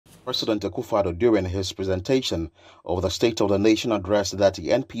President Akufo-Addo, during his presentation of the State of the Nation address, that the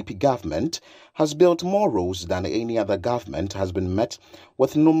NPP government has built more roads than any other government, has been met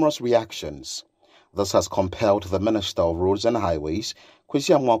with numerous reactions. This has compelled the Minister of Roads and Highways,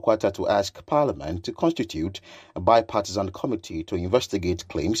 Kwesi Amoah-Quatta, to ask Parliament to constitute a bipartisan committee to investigate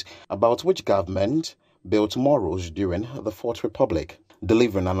claims about which government built more roads during the Fourth Republic.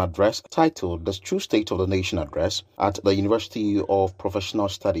 Delivering an address titled The True State of the Nation Address at the University of Professional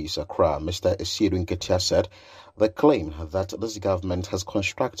Studies, Accra, Mr. Esiedu Nketia said the claim that this government has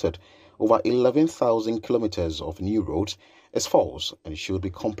constructed over 11,000 kilometers of new roads is false and should be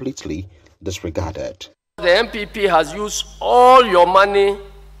completely disregarded. The NPP has used all your money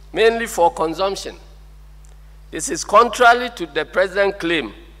mainly for consumption. This is contrary to the president's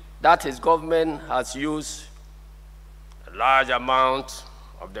claim that his government has used a large amount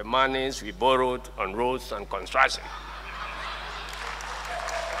of the monies we borrowed on roads and construction.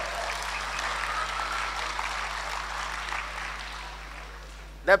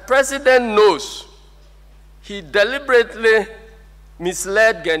 The president knows he deliberately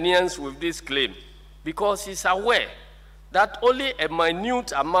misled Ghanaians with this claim because he's aware that only a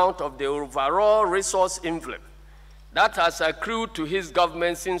minute amount of the overall resource envelope that has accrued to his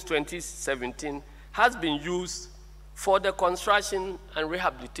government since 2017 has been used for the construction and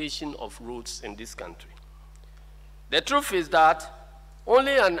rehabilitation of roads in this country. The truth is that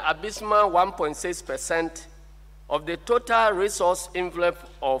only an abysmal 1.6% of the total resource envelope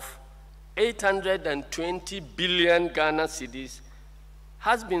of 820 billion Ghana cedis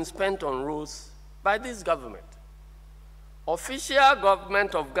has been spent on roads by this government. Official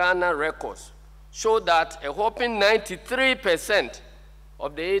government of Ghana records show that a whopping 93%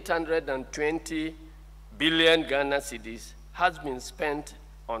 of the 820 billion Ghana cedis has been spent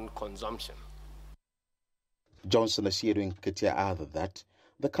on consumption. Johnson Esiedu Nketia added that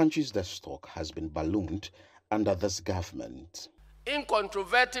the country's debt stock has been ballooned under this government.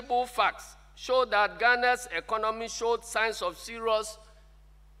 Incontrovertible facts show that Ghana's economy showed signs of serious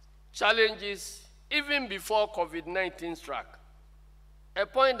challenges even before COVID-19 struck, a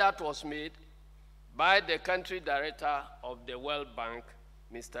point that was made by the country director of the World Bank,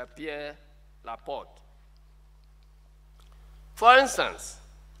 Mr. Pierre Laporte. For instance,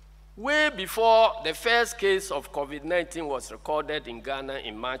 way before the first case of COVID-19 was recorded in Ghana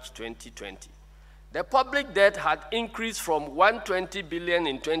in March 2020, the public debt had increased from 120 billion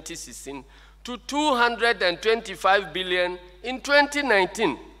in 2016 to 225 billion in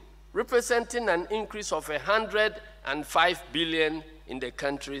 2019, representing an increase of 105 billion in the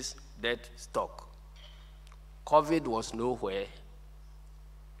country's debt stock. COVID was nowhere.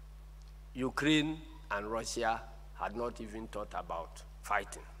 Ukraine and Russia had not even thought about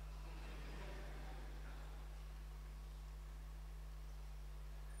fighting.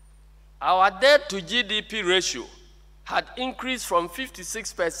 Our debt to GDP ratio had increased from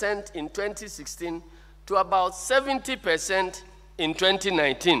 56% in 2016 to about 70% in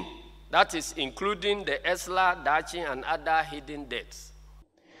 2019. That is including the ESLA, Dachi, and other hidden debts.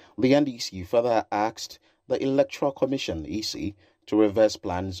 The NDC further asked the Electoral Commission, EC, to reverse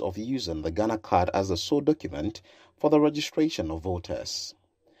plans of using the Ghana card as the sole document for the registration of voters.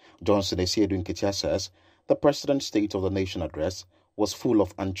 Johnson Esiedu Nketia says the President's State of the Nation address was full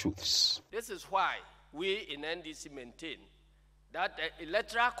of untruths. This is why we in NDC maintain that the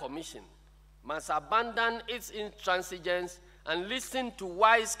Electoral Commission must abandon its intransigence and listen to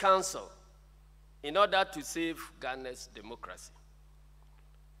wise counsel in order to save Ghana's democracy.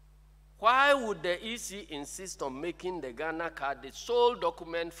 Why would the EC insist on making the Ghana card the sole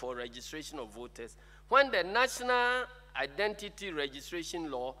document for registration of voters when the National Identity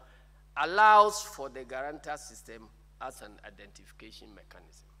Registration Law allows for the guarantor system as an identification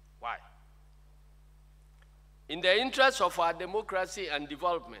mechanism? Why? In the interest of our democracy and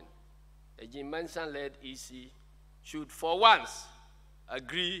development, a Jim Manson-led EC should for once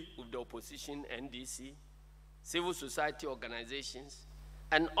agree with the opposition NDC, civil society organizations,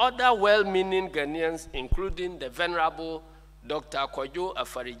 and other well-meaning Ghanaians, including the Venerable Dr. Kwadwo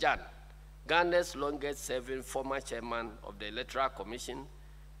Afarijan, Ghana's longest-serving former chairman of the Electoral Commission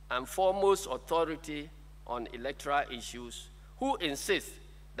and foremost authority on electoral issues, who insists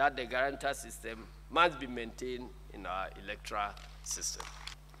that the guarantor system must be maintained in our electoral system.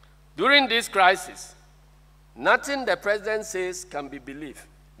 During this crisis, nothing the president says can be believed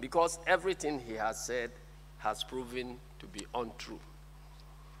because everything he has said has proven to be untrue.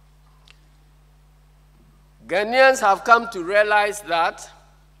 Ghanaians have come to realize that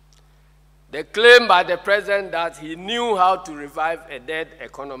the claim by the president that he knew how to revive a dead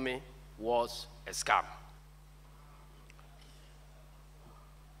economy was a scam.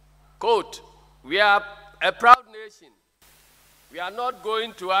 Quote, "We are a proud nation. We are not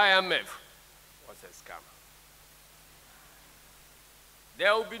going to IMF." Was a scam.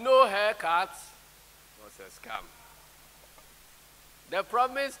 "There will be no haircuts." Was a scam. The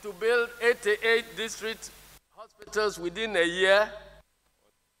promise to build 88 district hospitals within a year.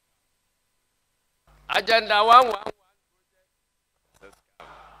 Agenda 111 project.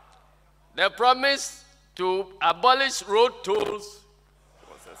 The promise to abolish road tolls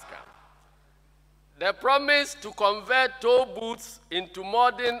was a scam. The promise to convert toll booths into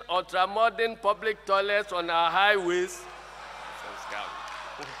modern, ultra-modern public toilets on our highways was a scam.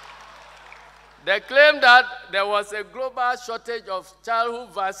 The claim that there was a global shortage of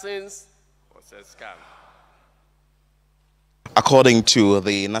childhood vaccines was a scam. According to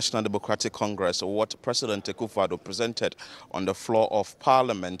the National Democratic Congress, what President Akufo-Addo presented on the floor of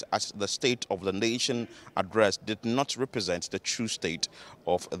Parliament as the State of the Nation address did not represent the true state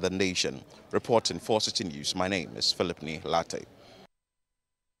of the nation. Reporting for Citi News, my name is Philip Latte.